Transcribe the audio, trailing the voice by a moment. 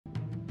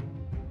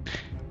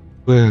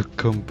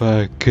Welcome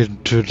back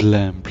into the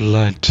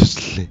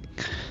Lamplighters link.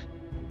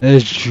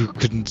 As you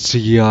can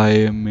see, I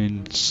am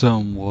in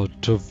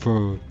somewhat of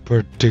a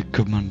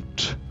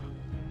predicament.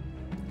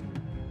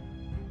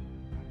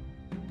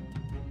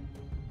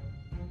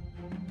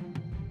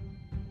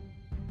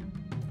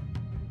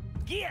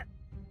 Get!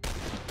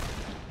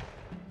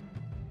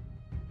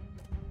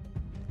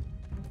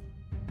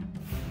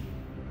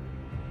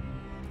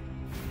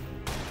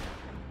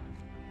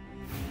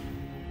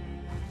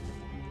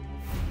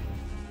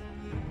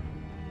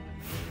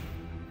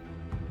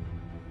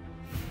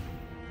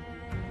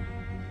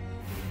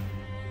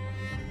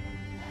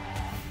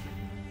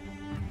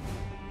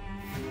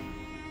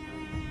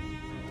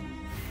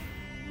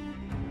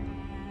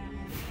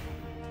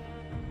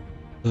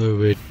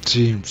 Though it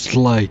seems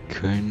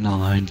like in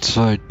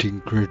hindsight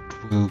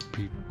Ingrid will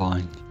be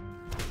fine.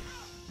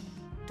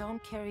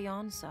 Don't carry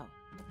on so.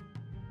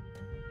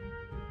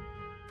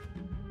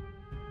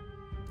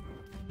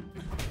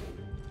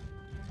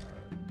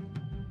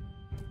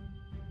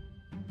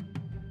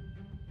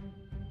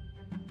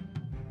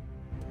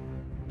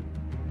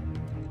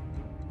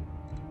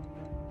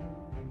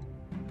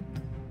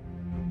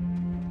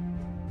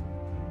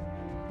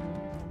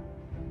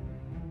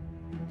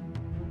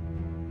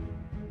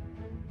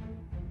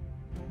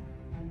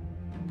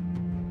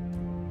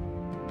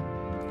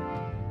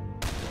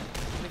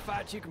 Only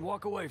fight you can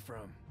walk away from.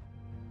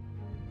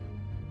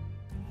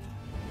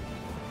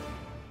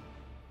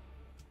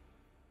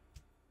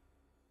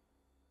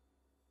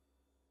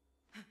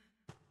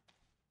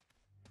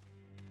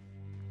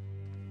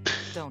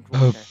 Don't A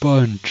wonder.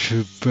 bunch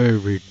of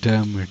very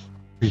damaged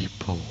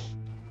people.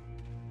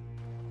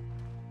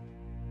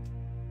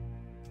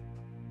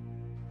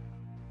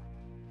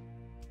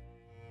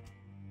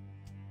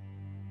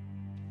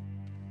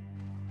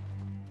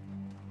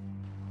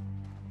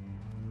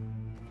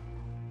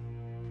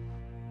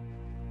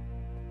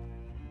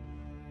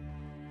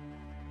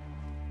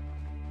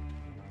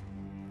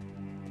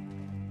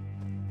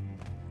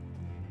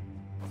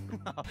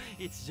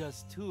 It's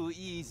just too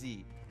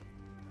easy.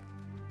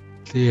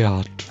 The I found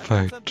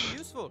artifact. something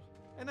useful,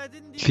 and I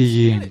didn't even The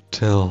steal it.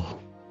 intel.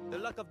 The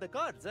luck of the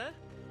cards, eh?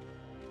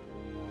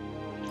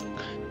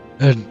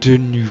 And the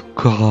new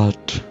card.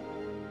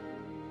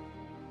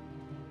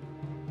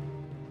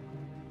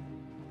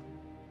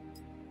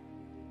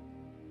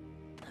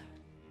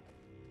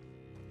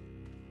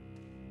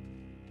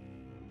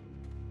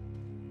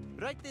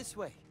 Right this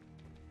way.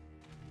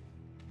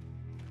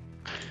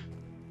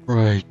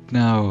 Right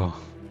now,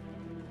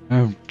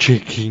 I'm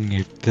checking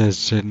if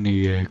there's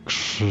any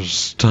extra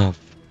stuff.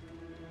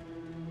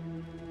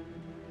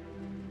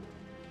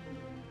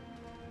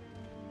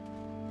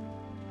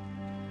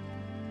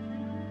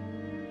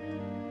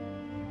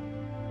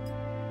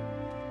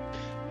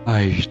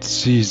 I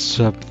see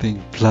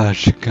something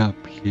flashing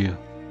up here.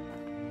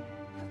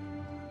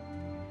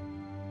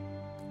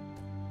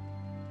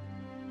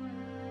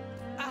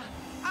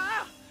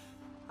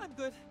 I'm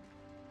good.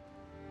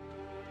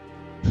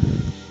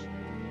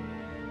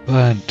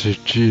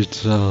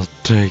 Bandages I'll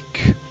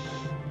take.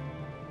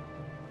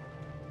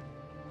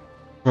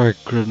 Frag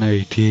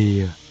grenade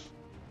here.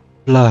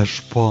 Flash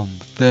bomb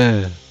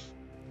there.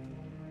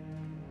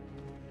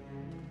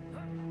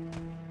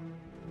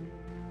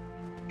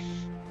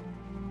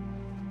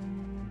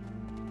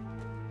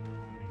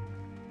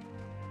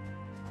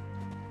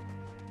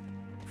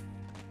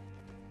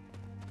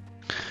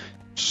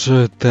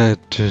 So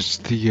that is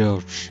the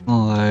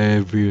optional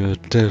area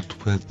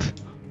dealt with.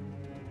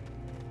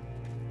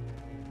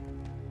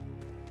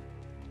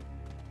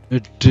 I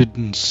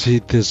didn't see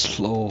this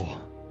floor.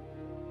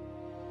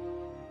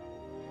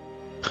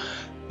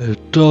 A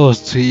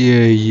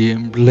dossier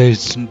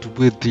emblazoned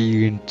with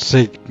the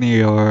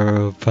insignia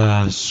of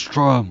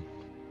Astrum.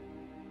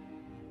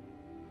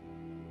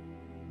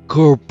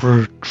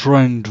 Corporate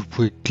trend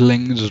with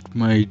links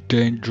made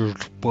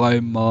dangerous by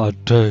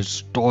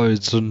martyrs,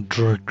 toys and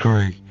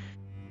trickery.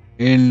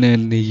 In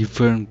an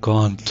even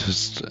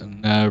contest,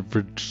 an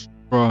average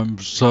Strum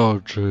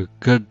soldier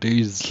could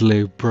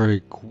easily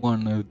break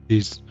one of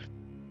these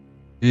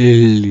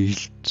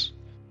elite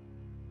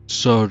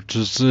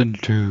soldiers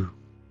into.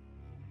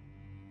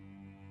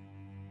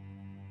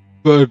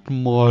 But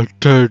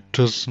Martyr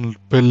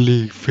doesn't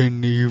believe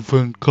in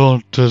even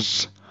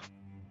contests,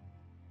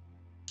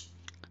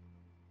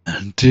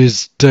 and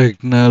his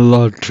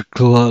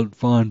technological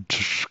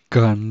advantage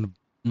cannot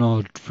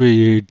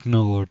be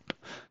ignored.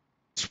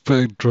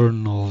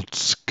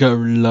 Spectronauts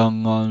carry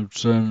long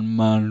arms and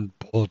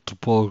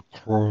man-portable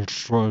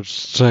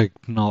crossroads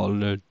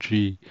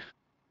technology,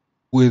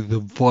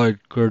 with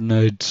white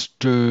grenades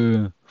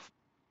to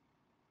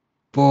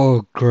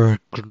foreground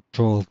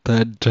control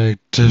that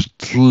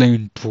tactics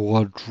lean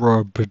toward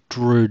rapid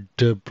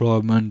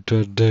redeployment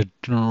and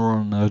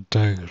ignorant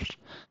attacks.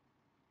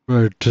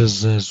 Threat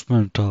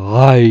assessment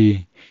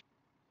high.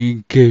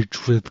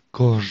 Engage with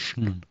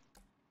caution.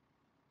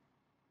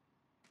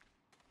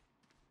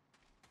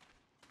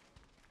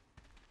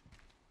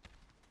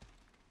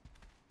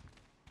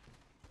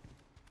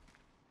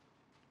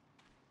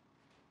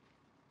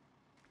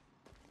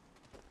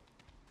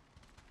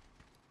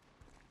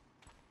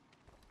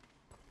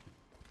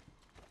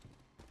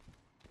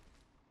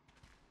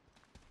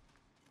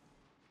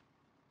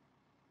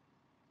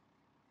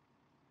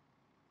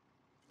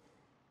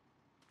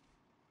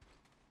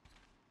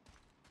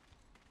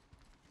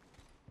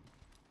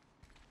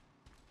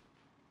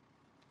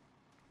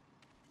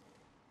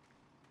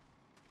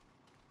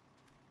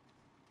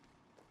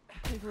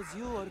 it was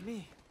you or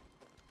me.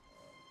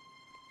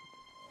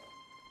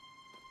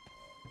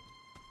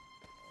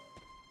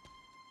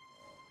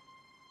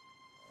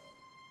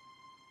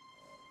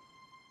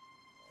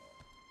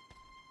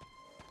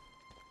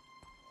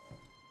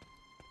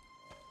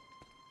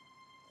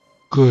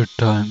 Good,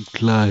 I'm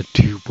glad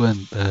you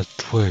went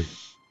that way.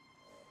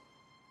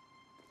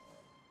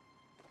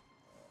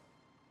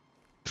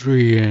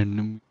 3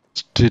 enemies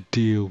to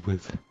deal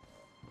with.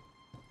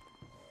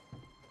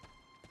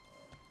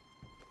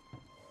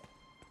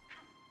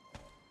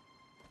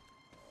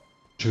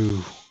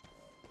 2.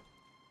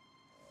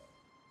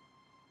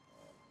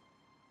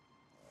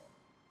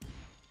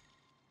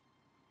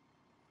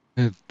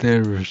 And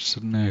there is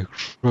an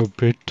extra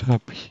bit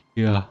up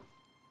here.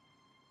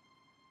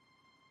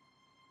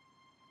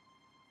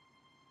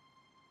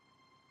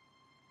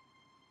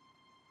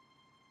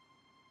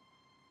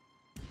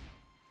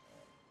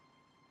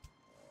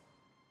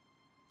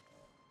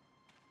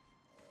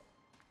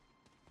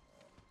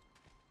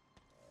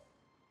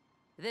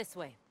 This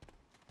way.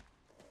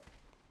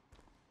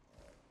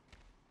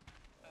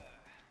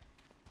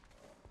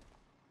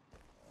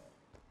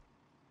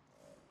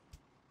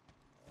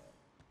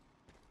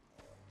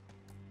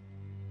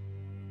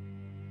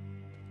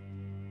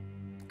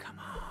 Come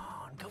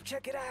on, go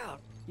check it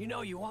out. You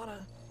know you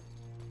wanna.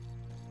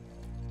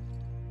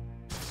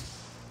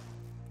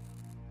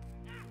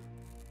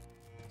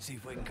 See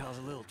if we can cause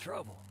a little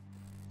trouble.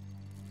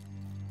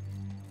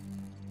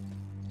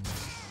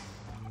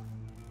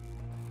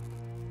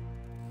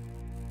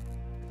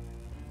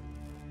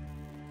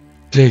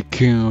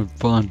 Taking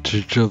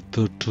advantage of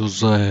the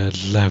tools I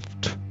had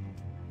left.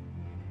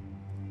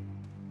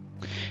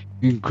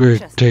 Ingrid,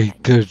 Just take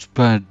like- those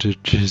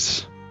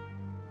bandages.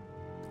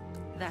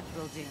 That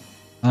will do.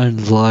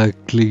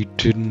 Unlikely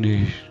to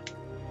need.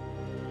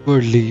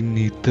 Really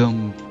need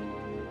them.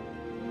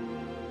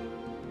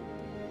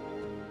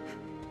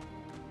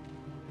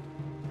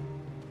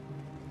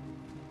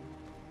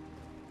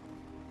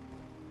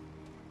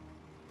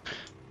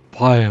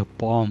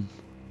 Firebomb.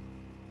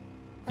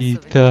 A souvenir.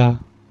 Either.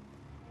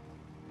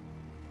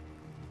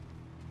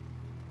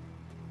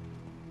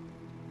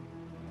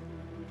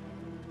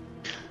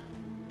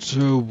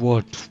 So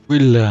what we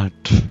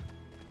learned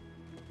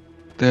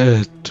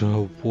that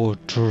the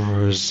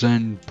water is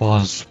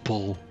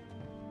impossible.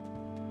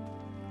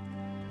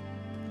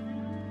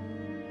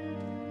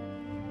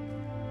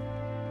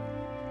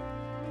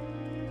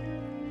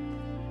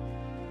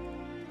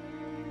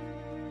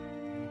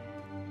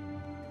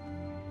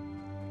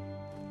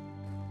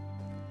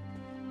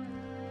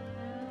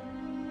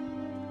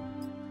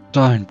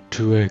 Time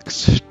to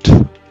exit.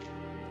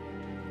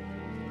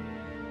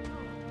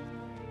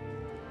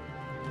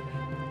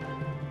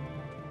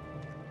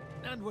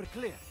 And we're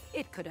clear.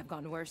 It could have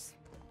gone worse.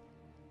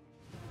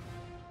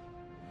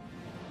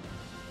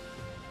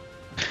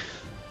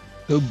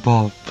 The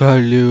bar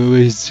value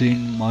is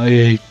in my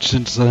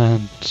agent's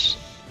hands.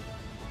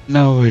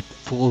 Now it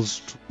falls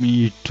to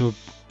me to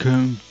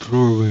comb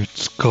through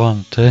its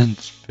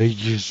contents for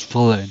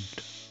useful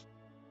end.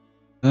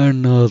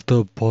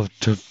 Another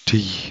pot of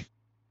tea.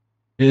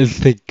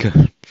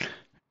 Ithaca.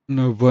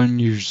 No one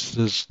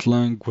uses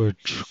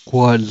language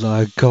quite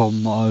like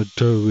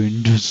Armado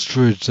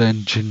Industries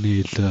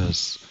engineer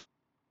does.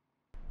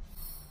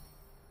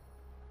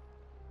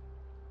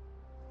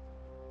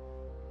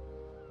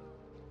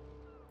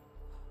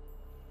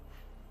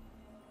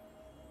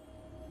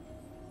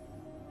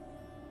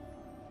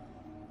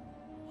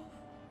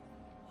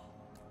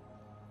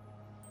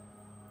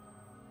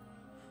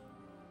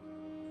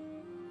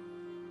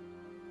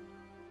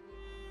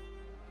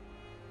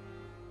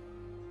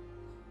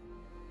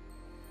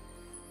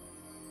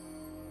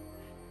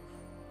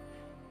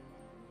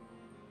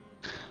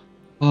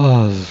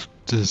 I'll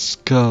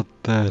discard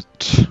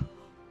that.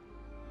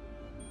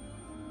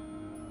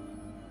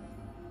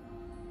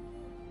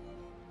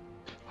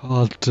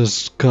 I'll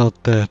discard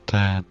that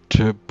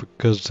answer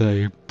because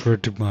I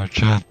pretty much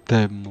have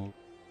them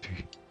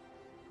already.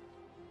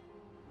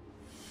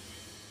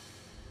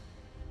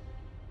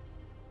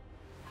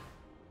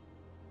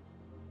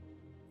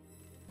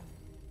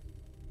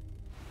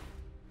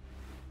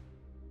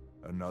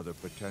 Another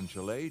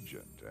potential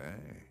agent,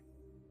 eh?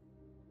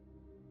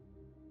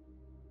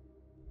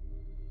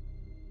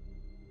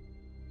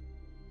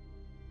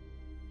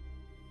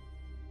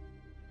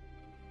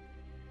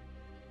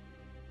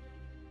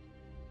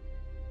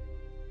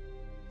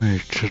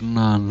 Mission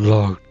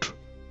unlocked.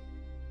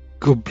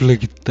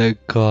 Complete the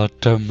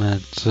goddamn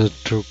answer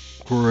to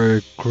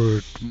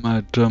recruit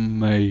Madame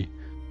May,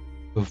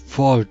 a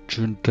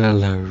fortune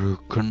teller who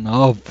can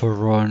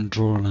offer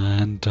Andron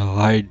and the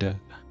hider.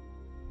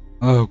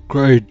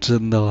 Upgrades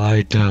in the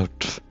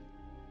hideout.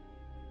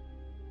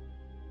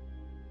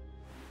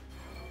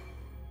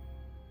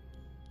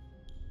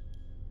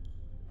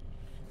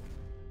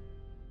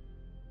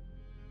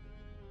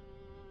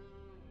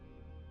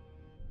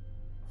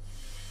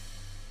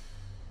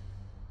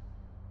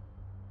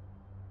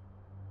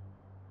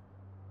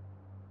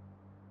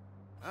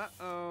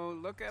 Uh-oh,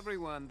 look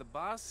everyone, the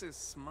boss is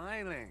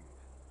smiling.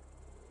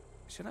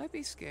 Should I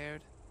be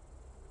scared?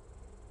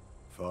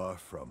 Far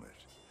from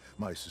it.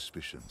 My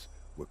suspicions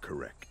were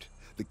correct.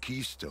 The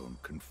keystone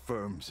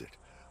confirms it.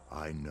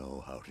 I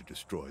know how to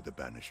destroy the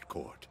Banished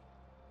Court.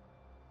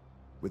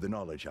 With the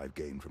knowledge I've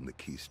gained from the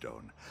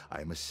keystone,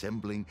 I am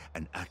assembling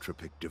an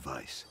atropic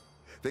device.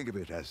 Think of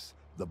it as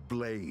the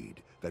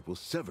blade that will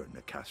sever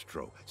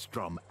Nicastro,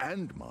 Strum,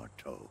 and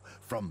Marteau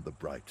from the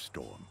bright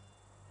storm.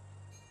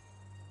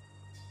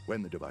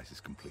 When the device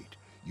is complete,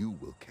 you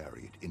will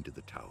carry it into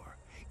the tower,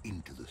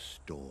 into the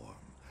storm,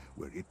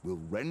 where it will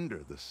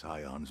render the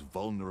Scions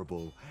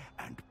vulnerable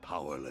and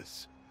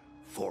powerless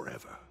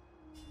forever.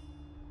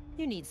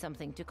 You need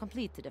something to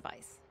complete the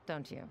device,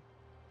 don't you?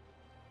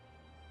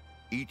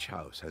 Each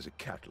house has a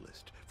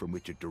catalyst from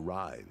which it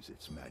derives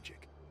its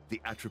magic.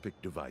 The atropic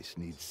device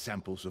needs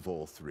samples of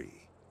all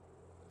three.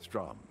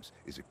 Strom's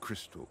is a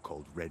crystal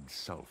called red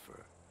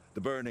sulfur.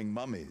 The burning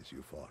mummies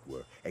you fought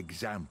were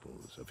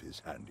examples of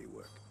his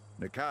handiwork.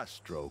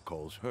 Nicastro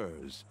calls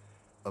hers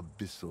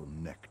abyssal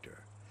nectar.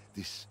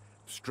 This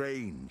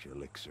strange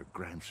elixir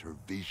grants her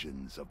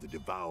visions of the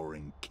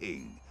devouring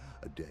king,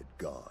 a dead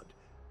god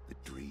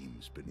that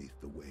dreams beneath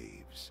the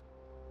waves.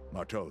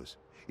 Marteau's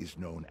is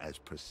known as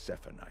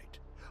Persephonite,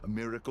 a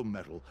miracle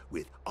metal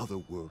with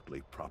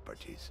otherworldly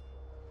properties.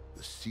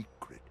 The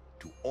secret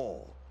to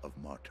all of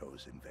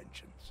Marteau's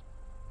inventions.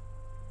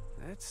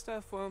 That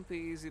stuff won't be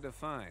easy to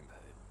find,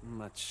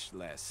 much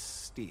less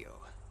steal.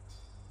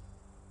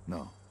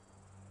 No,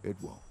 it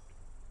won't.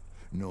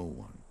 No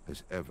one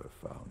has ever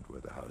found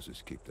where the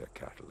houses keep their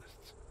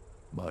catalysts,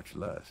 much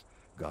less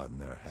gotten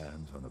their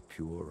hands on a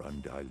pure,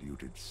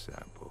 undiluted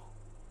sample.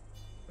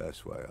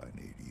 That's why I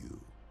need you.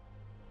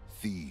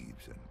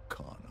 Thieves and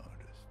con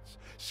artists,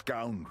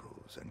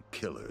 scoundrels and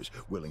killers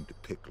willing to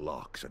pick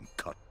locks and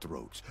cut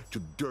throats, to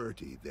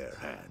dirty their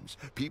hands.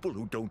 People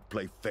who don't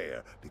play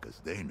fair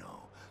because they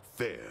know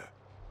fair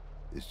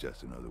is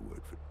just another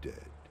word for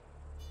dead.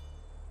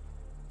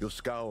 You'll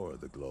scour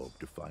the globe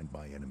to find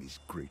my enemy's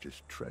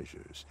greatest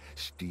treasures,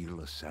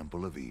 steal a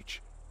sample of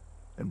each,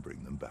 and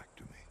bring them back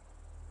to me.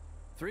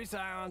 3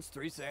 Scions,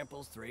 3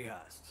 samples, 3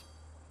 heists.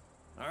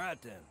 All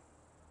right then.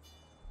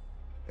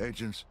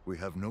 Agents, we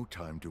have no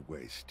time to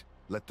waste.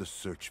 Let the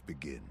search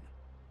begin.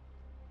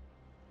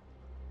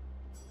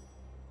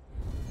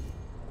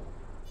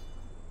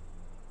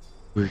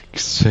 Week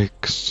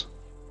 6.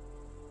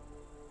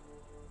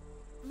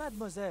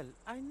 Mademoiselle,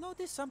 I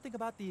noticed something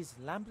about these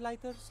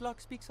Lamplighters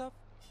Locke speaks of.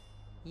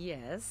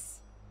 Yes.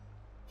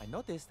 I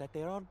noticed that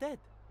they are all dead.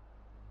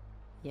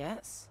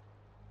 Yes.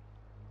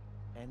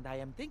 And I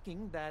am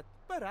thinking that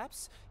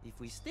perhaps, if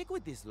we stick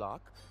with this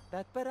lock,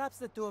 that perhaps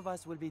the 2 of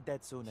us will be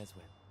dead soon as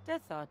well.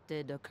 That thought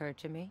did occur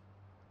to me.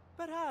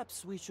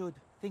 Perhaps we should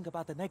think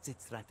about an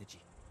exit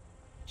strategy.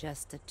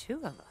 Just the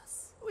 2 of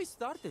us. We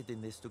started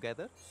in this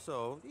together,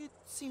 so it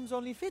seems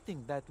only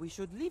fitting that we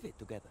should leave it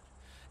together.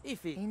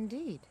 If it...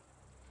 Indeed.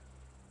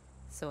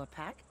 So a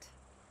pact?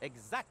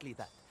 Exactly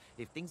that.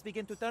 If things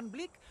begin to turn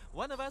bleak,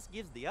 one of us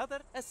gives the other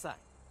a sign.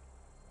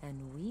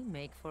 And we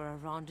make for a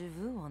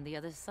rendezvous on the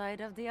other side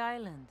of the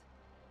island,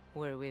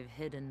 where we've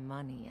hidden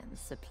money and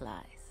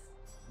supplies.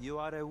 You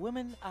are a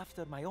woman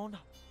after my own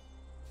heart.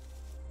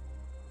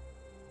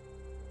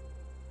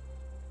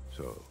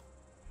 So,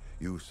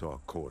 you saw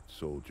court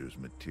soldiers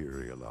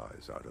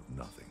materialize out of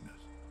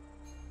nothingness.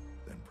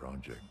 Then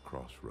Project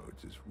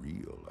Crossroads is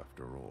real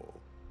after all.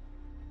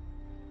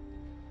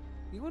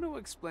 You want to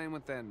explain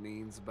what that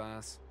means,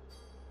 boss?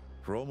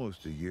 For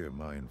almost a year,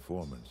 my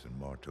informants in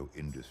Marteau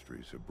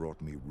Industries have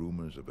brought me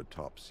rumors of a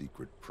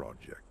top-secret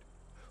project,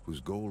 whose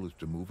goal is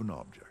to move an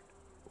object,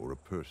 or a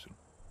person,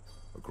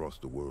 across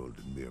the world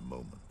in mere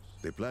moments.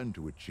 They plan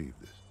to achieve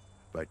this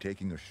by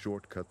taking a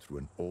shortcut through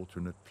an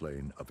alternate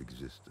plane of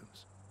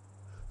existence.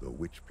 Though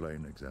which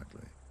plane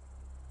exactly,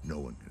 no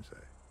one can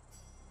say.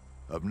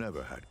 I've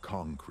never had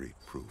concrete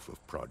proof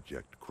of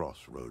Project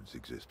Crossroads'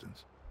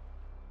 existence.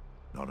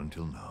 Not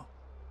until now.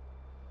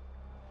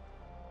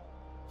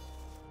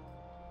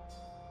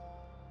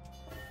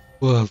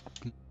 Well,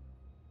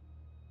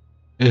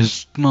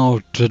 it's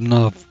not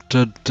enough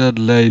to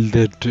delay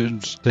the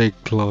doomsday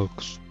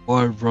clocks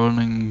by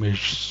running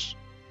missions,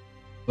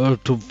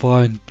 but to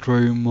find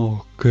 3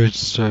 more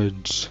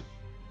keystones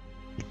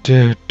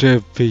to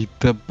defeat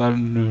the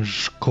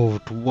Banished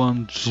Court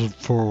once and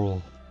for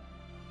all.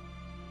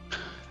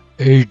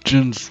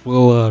 Agents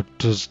will have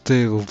to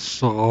steal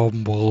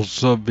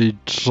samples of each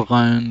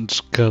science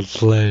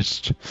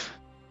catalyst.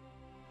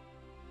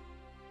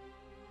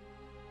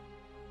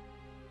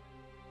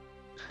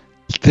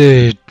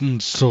 The hidden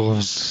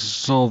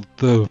sources of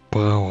the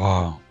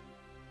power.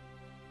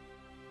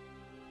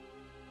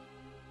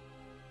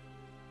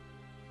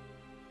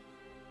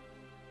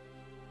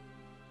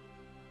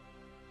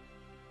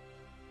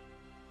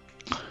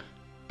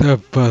 The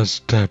first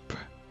step,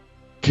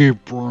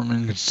 keep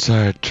running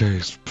search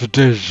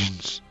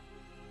expeditions.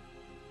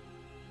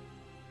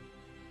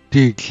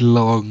 Dig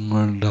long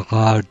and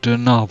hard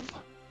enough.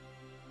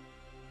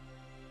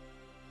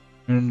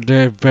 and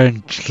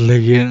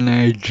eventually an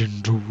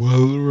agent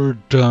will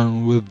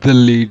return with the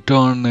lead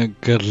on a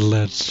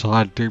catalyst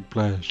hiding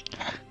place.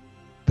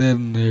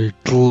 Then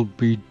it'll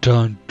be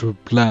time to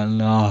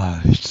plan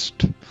a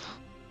heist.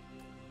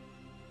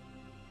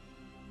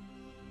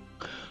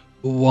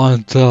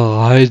 Once the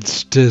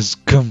heist is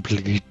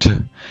complete,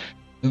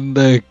 and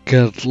the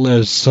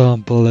catalyst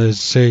sample is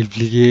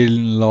safely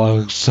in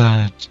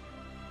alongside,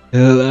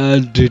 he'll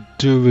add it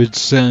to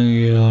its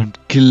ion,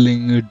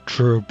 killing a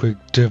tropic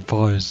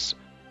device.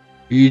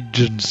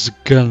 Agents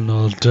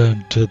cannot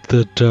enter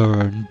the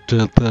tower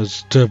until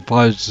this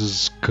device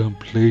is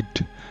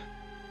complete.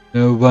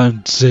 No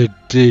one said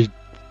it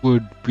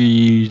would be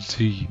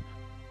easy,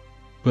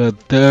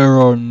 but there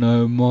are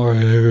no more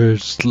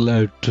heroes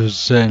left to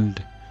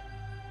send.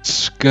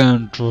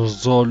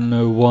 Scoundrels or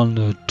no one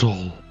at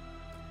all.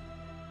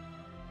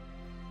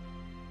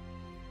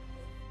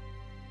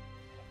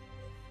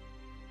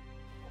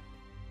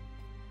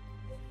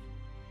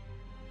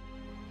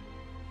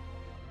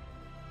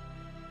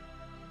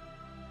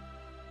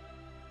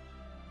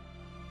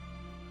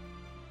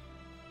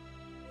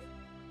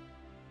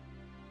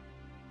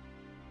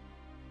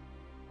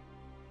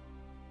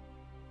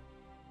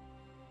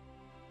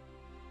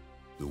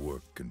 The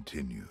work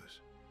continues.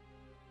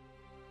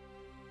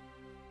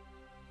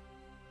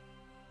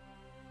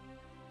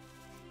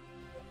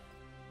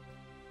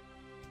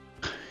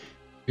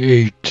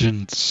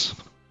 Agents.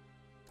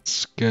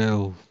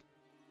 Scale.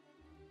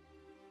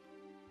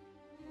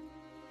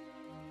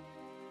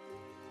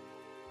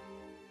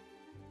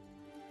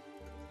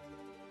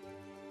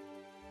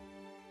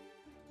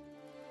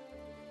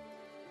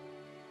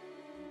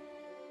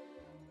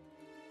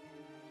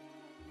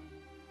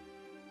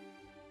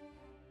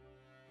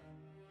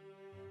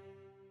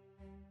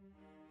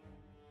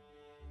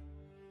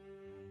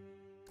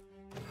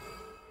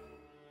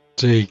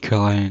 Stay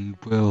kind,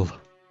 Will.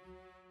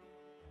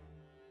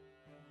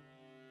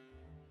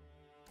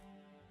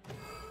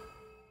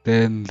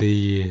 Then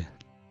the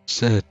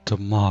set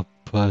them up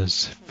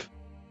as if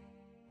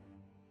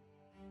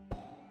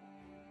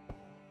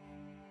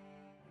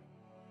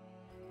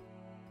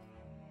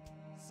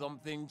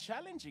Something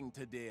challenging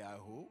today, I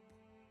hope.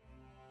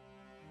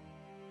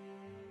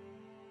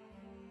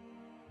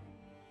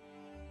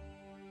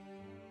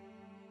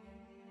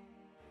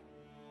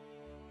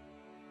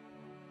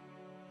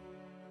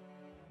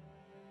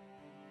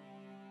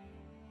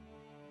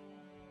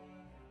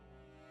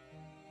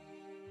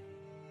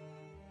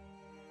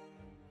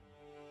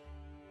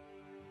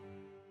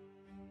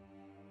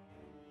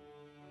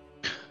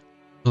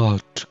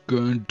 not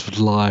going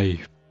to lie.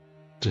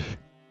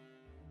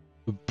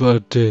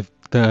 But if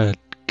that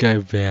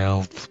gave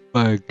health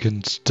back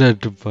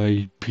instead of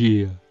AP,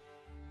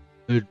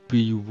 I'd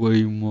be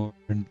way more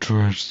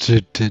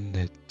interested in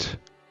it.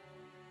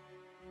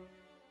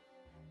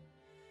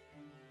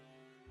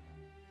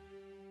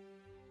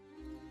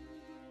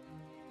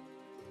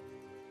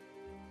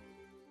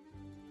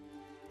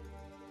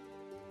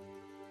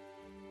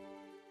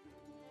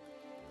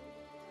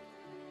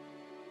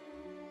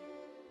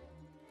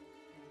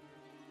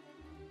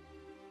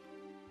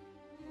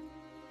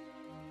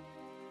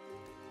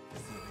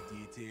 See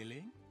the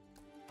detailing?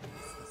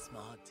 It's the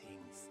small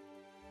things.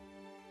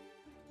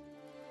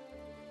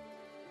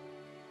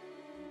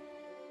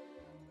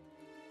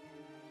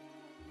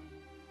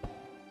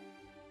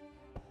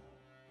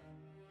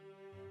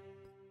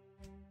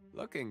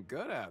 Looking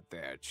good out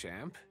there,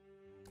 champ.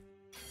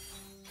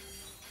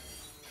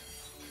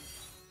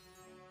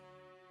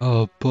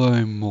 I'll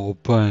buy more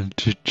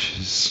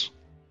bandages.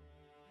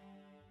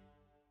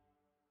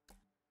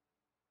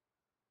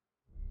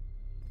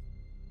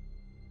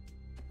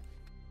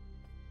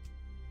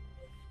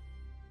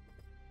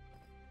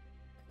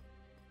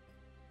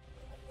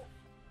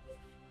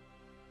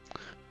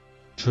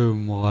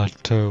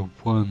 Tomato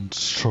 1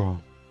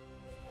 strong.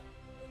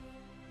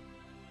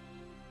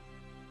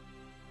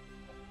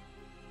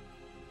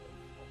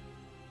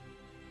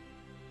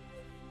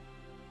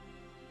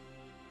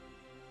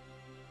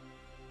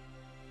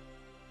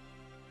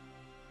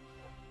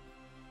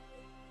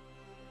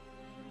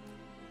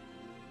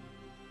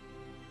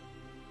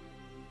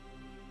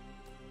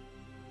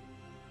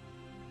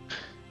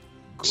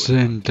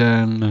 Send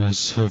down a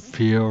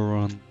Sophia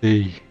on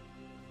the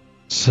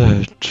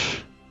search.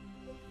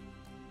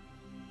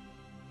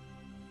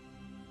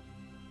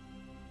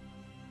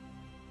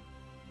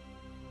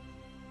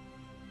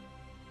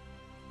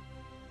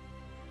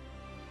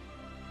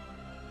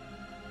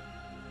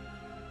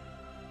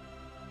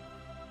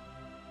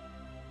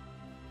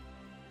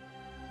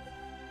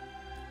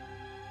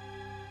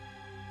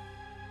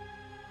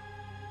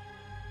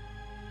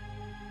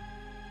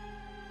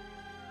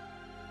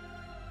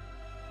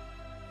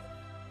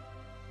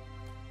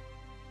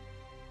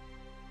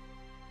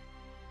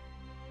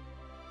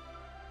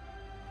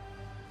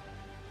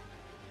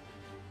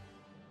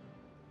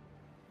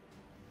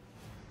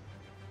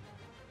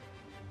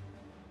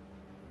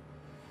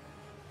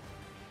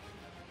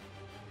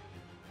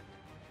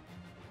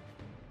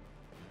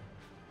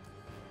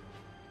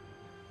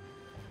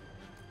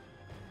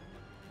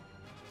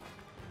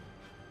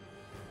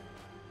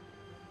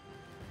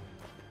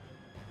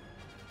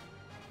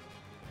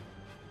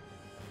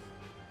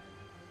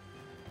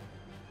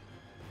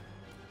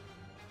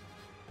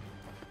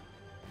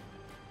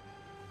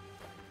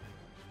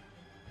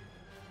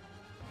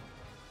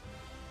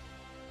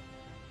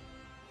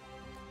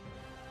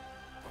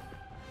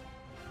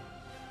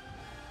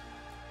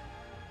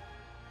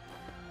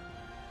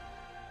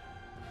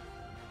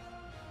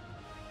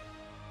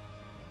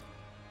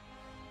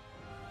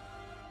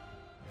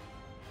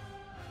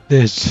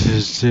 This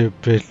is a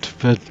bit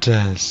of a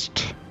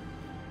test.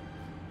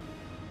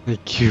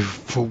 Thank you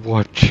for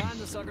watching. Find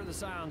the sucker the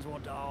sirens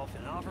want off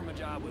and offer him a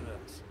job with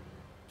us.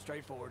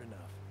 Straightforward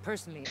enough.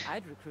 Personally,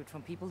 I'd recruit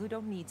from people who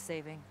don't need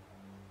saving.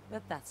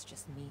 But that's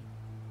just me.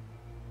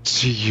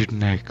 See you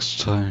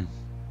next time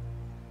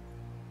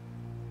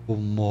for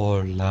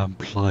more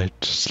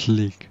Lamplighters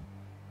League.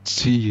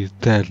 See you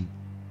then.